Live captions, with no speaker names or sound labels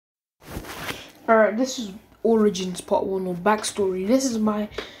Alright, this is Origins Part 1 or Backstory. This is my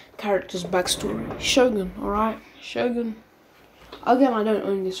character's backstory. Shogun, alright? Shogun. Again, I don't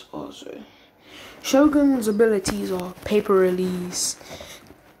own this also. Shogun's abilities are Paper Release,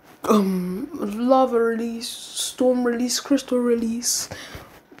 Lava Release, Storm Release, Crystal Release,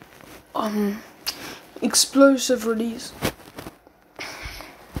 Explosive Release.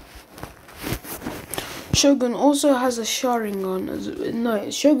 Shogun also has a Sharingan. No,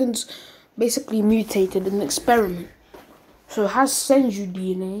 Shogun's basically mutated in an experiment. So it has Senju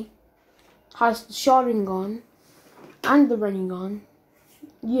DNA, has the Sharingan, and the Rinnegan.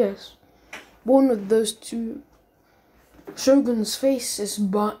 Yes, one of those two. Shogun's face is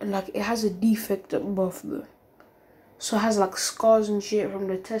it has a defect above though. So it has like scars and shit from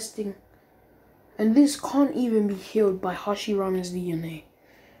the testing. And this can't even be healed by Hashirama's DNA.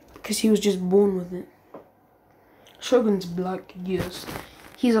 Because he was just born with it. Shogun's black, yes.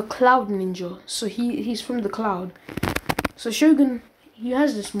 He's a cloud ninja, so he's from the cloud. So Shogun, he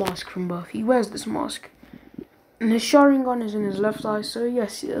has this mask from birth. He wears this mask. And his Sharingan is in his left eye, so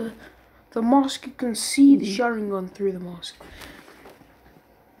yes, the mask, you can see the Sharingan through the mask.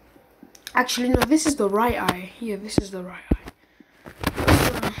 Actually, no, this is the right eye. Yeah, this is the right eye.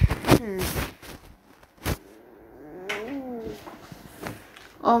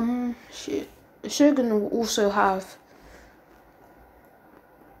 Shit. Shogun will also have,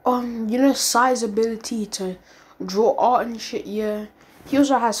 Sai's ability to draw art and shit, yeah. He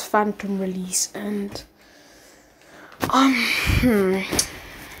also has Phantom Release and,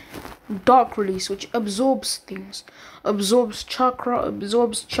 Dark Release, which absorbs things. Absorbs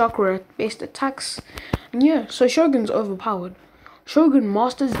chakra-based attacks. And yeah, so Shogun's overpowered. Shogun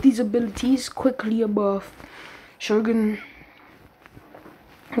masters these abilities quickly above Shogun.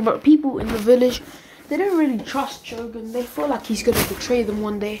 But people in the village, they don't really trust Shogun. They feel like he's gonna betray them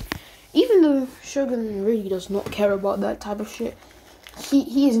one day. Even though Shogun really does not care about that type of shit.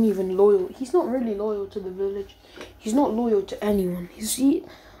 He isn't even loyal. He's not really loyal to the village. He's not loyal to anyone.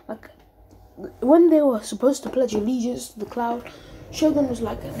 When they were supposed to pledge allegiance to the cloud, Shogun was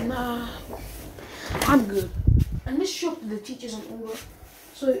like, nah, I'm good. And this shocked the teachers and all that.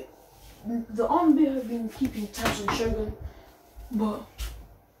 So the army have been keeping tabs on Shogun, but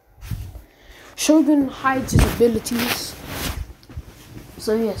Shogun hides his abilities.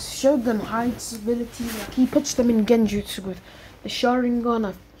 So yes, Shogun hides his abilities. Like he puts them in Genjutsu with the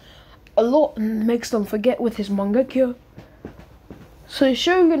Sharingan. A lot makes them forget with his Mangekyo. So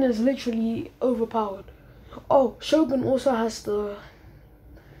Shogun is literally overpowered. Oh, Shogun also has the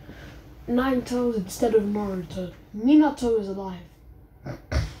 9 tails instead of Naruto. Minato is alive.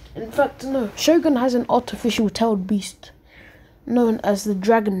 In fact, no. Shogun has an artificial tailed beast known as the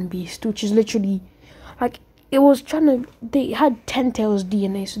Dragon Beast, which is literally they had 10 tails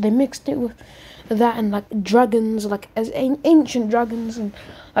DNA, so they mixed it with that and like dragons, like as ancient dragons and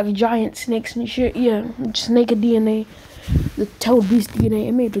like giant snakes and shit. Yeah, snake DNA, the tailed beast DNA,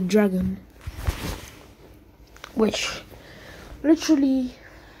 it made a dragon, which literally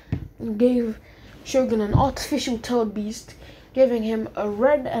gave Shogun an artificial tailed beast, giving him a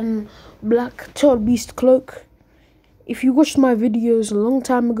red and black tailed beast cloak. If you watched my videos a long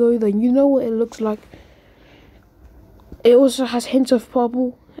time ago, then you know what it looks like. It also has hints of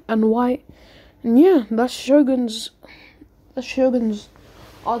purple and white. And yeah, that's Shogun's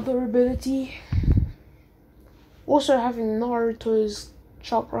other ability. Also having Naruto's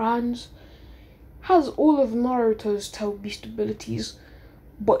chakra hands. Has all of Naruto's tailed beast abilities,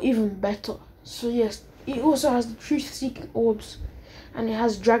 but even better. So yes, it also has the truth-seeking orbs, and it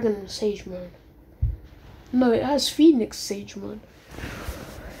has Dragon Sage mode. No, it has Phoenix Sage mode.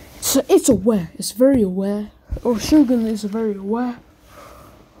 So it's aware. It's very aware. Or Shogun is very aware.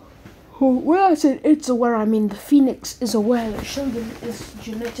 When I said it's aware, I mean the Phoenix is aware that Shogun is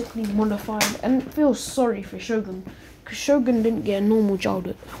genetically modified, and it feels sorry for Shogun, because Shogun didn't get a normal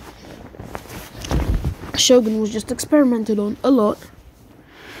childhood. Shogun was just experimented on a lot.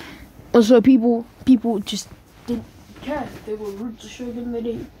 Also, people just didn't care. They were rude to Shogun. They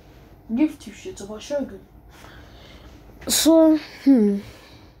didn't give two shits about Shogun. So,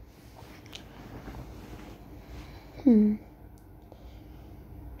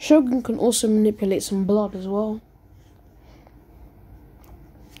 Shogun can also manipulate some blood as well.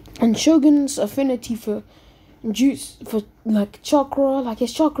 And Shogun's affinity for chakra, like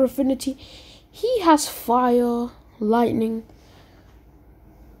his chakra affinity, he has fire, lightning.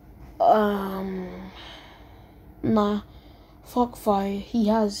 Fuck fire. He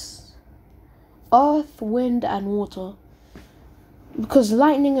has earth, wind, and water. Because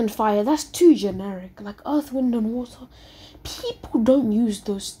lightning and fire, that's too generic. Like earth, wind, and water. people don't use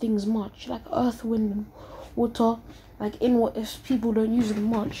those things much, like earth, wind, and water. Like in what if people don't use them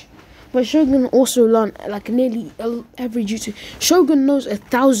much. But Shogun also learned like nearly every jutsu. Shogun knows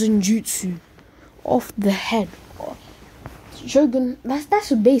 1,000 jutsu off the head. Shogun,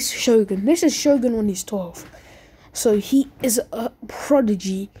 that's a base Shogun. This is Shogun when he's 12. So he is a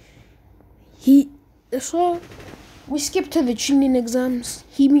prodigy. So we skip to the Chunin exams.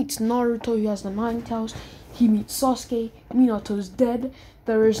 He meets Naruto, who has the 9 tails. He meets Sasuke. Minato's dead.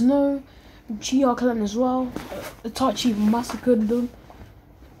 There is no Uchiha clan as well. Itachi massacred them.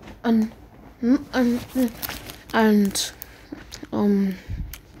 And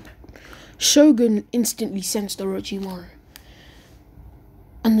Shogun instantly sensed Orochimaru.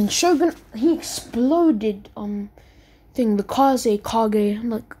 And then Shogun, he exploded the Kaze Kage,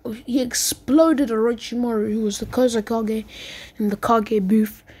 like he exploded Orochimaru, who was the Kaze Kage in the Kage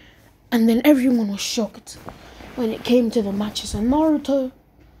booth. And then everyone was shocked when it came to the matches. And Naruto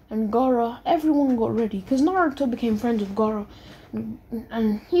and Gaara, everyone got ready because Naruto became friends with Gaara.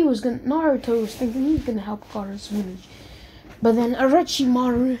 And Naruto was thinking he's gonna help Gaara's village. But then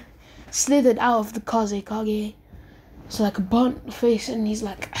Orochimaru slithered out of the Kaze Kage. So like a burnt face, and he's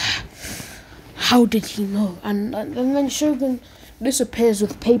like, how did he know? And then Shogun disappears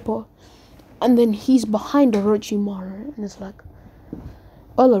with paper, and then he's behind Orochimaru, and it's like,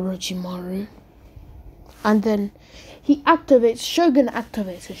 well, Orochimaru. And then Shogun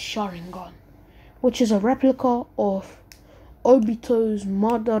activates his Sharingan, which is a replica of Obito's,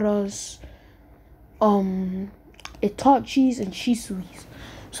 Madara's, Itachi's, and Shisui's.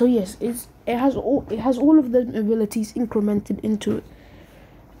 So yes, it has all of the abilities incremented into it,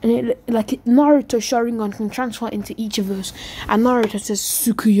 and Naruto Sharingan can transfer into each of those. And Naruto says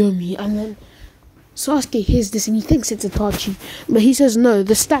Tsukuyomi, and then Sasuke hears this and he thinks it's Itachi, but he says no,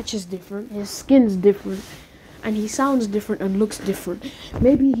 the stature's different, his skin's different, and he sounds different and looks different.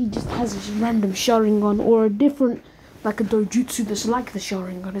 Maybe he just has this random Sharingan or a different, like a dojutsu that's like the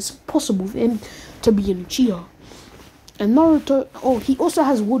Sharingan. It's possible for him to be an Uchiha. And Naruto, he also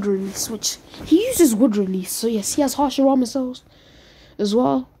has wood release, which he uses wood release. So yes, he has Hashirama cells as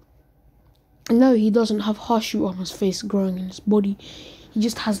well. No, he doesn't have Hashirama's face growing in his body. He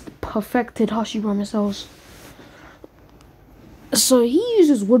just has the perfected Hashirama cells. So he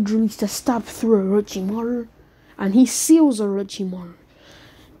uses wood release to stab through Orochimaru, and he seals Orochimaru.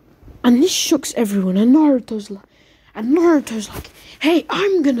 And this shocks everyone. And Naruto's like, hey,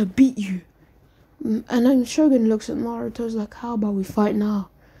 I'm gonna beat you. And then Shogun looks at Naruto's like, how about we fight now?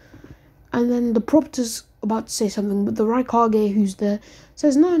 And then the Propter's about to say something, but the Raikage who's there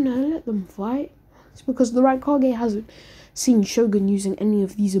says, no, let them fight. It's because the Raikage hasn't seen Shogun using any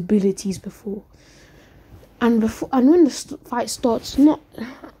of these abilities before. And when the fight starts,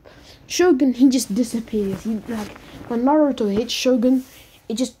 Shogun, he just disappears. When Naruto hits Shogun,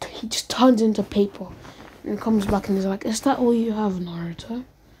 he just turns into paper and comes back and is like, is that all you have, Naruto?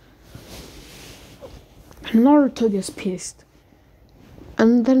 And Naruto gets pissed.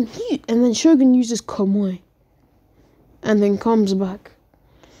 And then Shogun uses Komoi. And then comes back.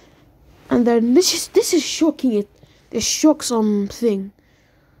 And then this is shocking. This shocks thing.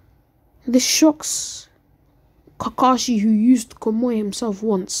 This shocks Kakashi, who used Komoi himself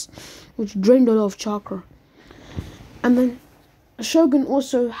once, which drained a lot of chakra. And then Shogun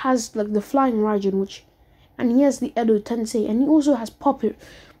also has like the Flying Raijin, and he has the Edo Tensei, and he also has puppet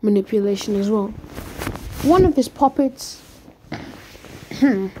manipulation as well. One of his puppets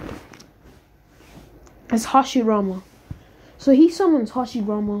is Hashirama. So he summons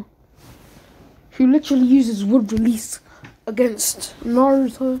Hashirama, who literally uses wood release against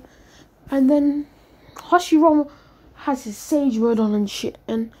Naruto. And then Hashirama has his sage mode on and shit.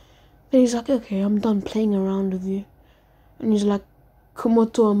 And then he's like, okay, I'm done playing around with you. And he's like,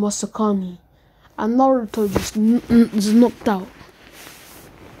 Komoto and Masakami. And Naruto just is knocked out.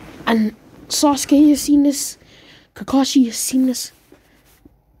 And Sasuke has seen this. Kakashi has seen this.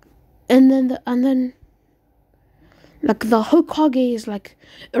 And then like the Hokage is like,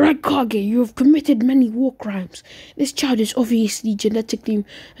 Raikage, you have committed many war crimes. This child is obviously genetically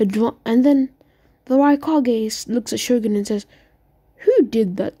advanced. And then the Raikage looks at Shogun and says, who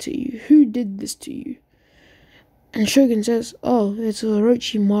did that to you? Who did this to you? And Shogun says, oh, it's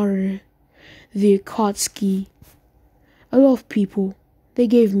Orochimaru, the Akatsuki. A lot of people. They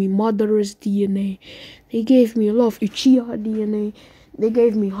gave me Madara's DNA. They gave me a lot of Uchiha DNA. They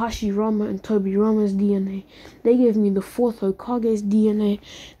gave me Hashirama and Tobirama's DNA. They gave me the 4th Hokage's DNA.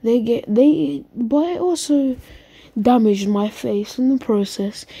 But it also damaged my face in the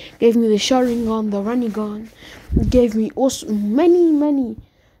process. Gave me the Sharingan, the Rinnegan. Gave me also many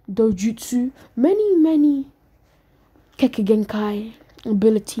dojutsu. Many Kekigenkai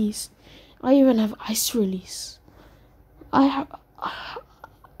abilities. I even have Ice Release. I have,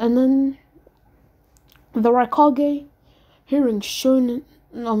 and then the Raikage, hearing Shogun's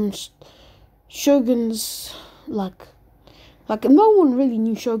like no one really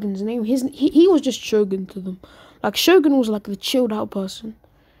knew Shogun's name. He was just Shogun to them. Like Shogun was like the chilled out person.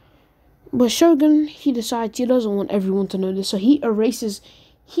 But Shogun, he decides he doesn't want everyone to know this, so he erases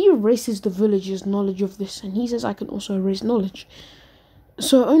the village's knowledge of this, and he says I can also erase knowledge.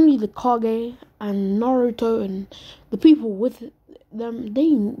 So only the Kage and Naruto and the people with them,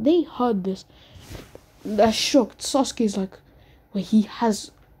 they heard this. They're shocked. Sasuke's like, well, he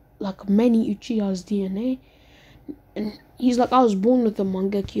has like many Uchiha's DNA, and he's like, I was born with the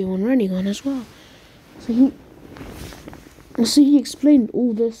Mangekyo and Rinnegan as well. So he explained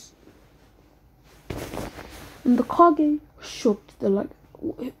all this, and the Kage were shocked. They're like,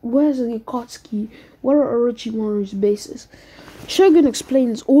 where's the Akatsuki? Where are Orochimaru's bases? Shogun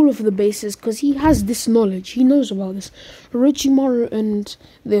explains all of the bases because he has this knowledge. He knows about this. Orochimaru and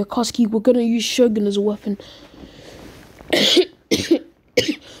the Akatsuki were gonna use Shogun as a weapon. They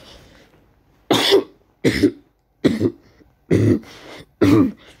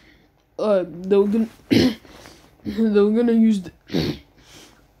were gonna use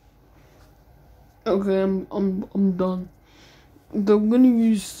okay, I'm done. They were gonna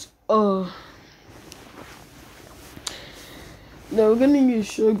use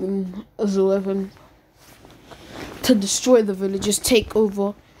Shogun as a weapon to destroy the villages, take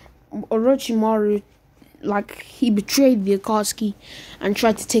over. Orochimaru, like, he betrayed the Akatsuki and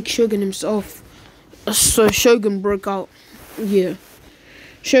tried to take Shogun himself. So Shogun broke out. Yeah.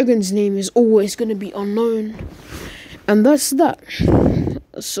 Shogun's name is always gonna be unknown. And that's that.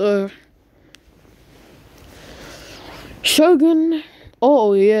 So Shogun,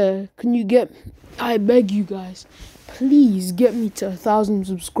 oh yeah, I beg you guys, please get me to 1,000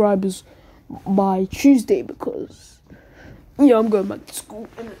 subscribers by Tuesday, because yeah, I'm going back to school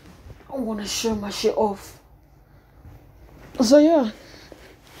and I want to show my shit off. So yeah,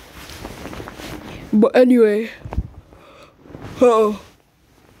 but anyway,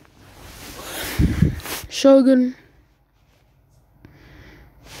 Shogun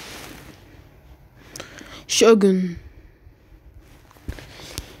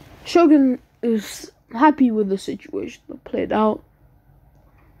is happy with the situation that played out.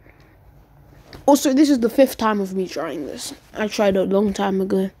 Also, this is the 5th time of me trying this. I tried a long time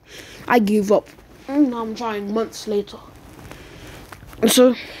ago. I gave up. Now I'm trying months later.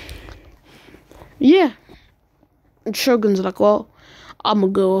 So, yeah. And Shogun's like, well, I'm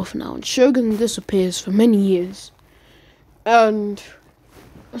gonna go off now. And Shogun disappears for many years. And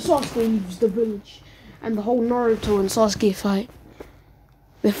Sasuke leaves the village. And the whole Naruto and Sasuke fight.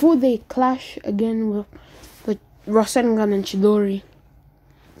 Before they clash again with the Rasengan and Chidori,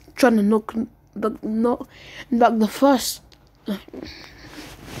 trying to knock the first.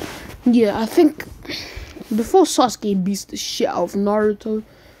 Yeah, I think before Sasuke beats the shit out of Naruto,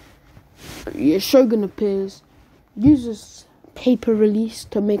 yeah, Shogun appears, uses paper release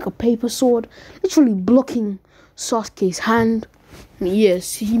to make a paper sword, literally blocking Sasuke's hand.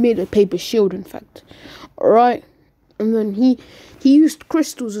 Yes, he made a paper shield, in fact. Alright, and then he used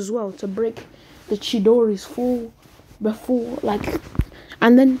crystals as well to break the Chidori's fall before,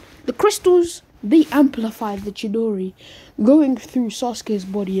 and then the crystals, they amplified the Chidori, going through Sasuke's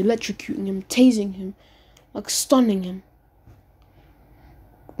body, electrocuting him, tasing him, like stunning him.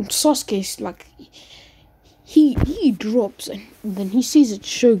 And Sasuke's like, he drops, and then he sees it's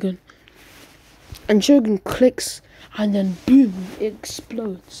Shogun, and Shogun clicks, and then boom, it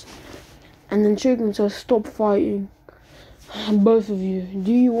explodes. And then Shogun says, stop fighting. Both of you,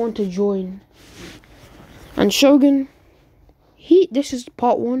 do you want to join? And Shogun, this is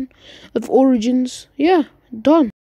part 1 of Origins. Yeah, done.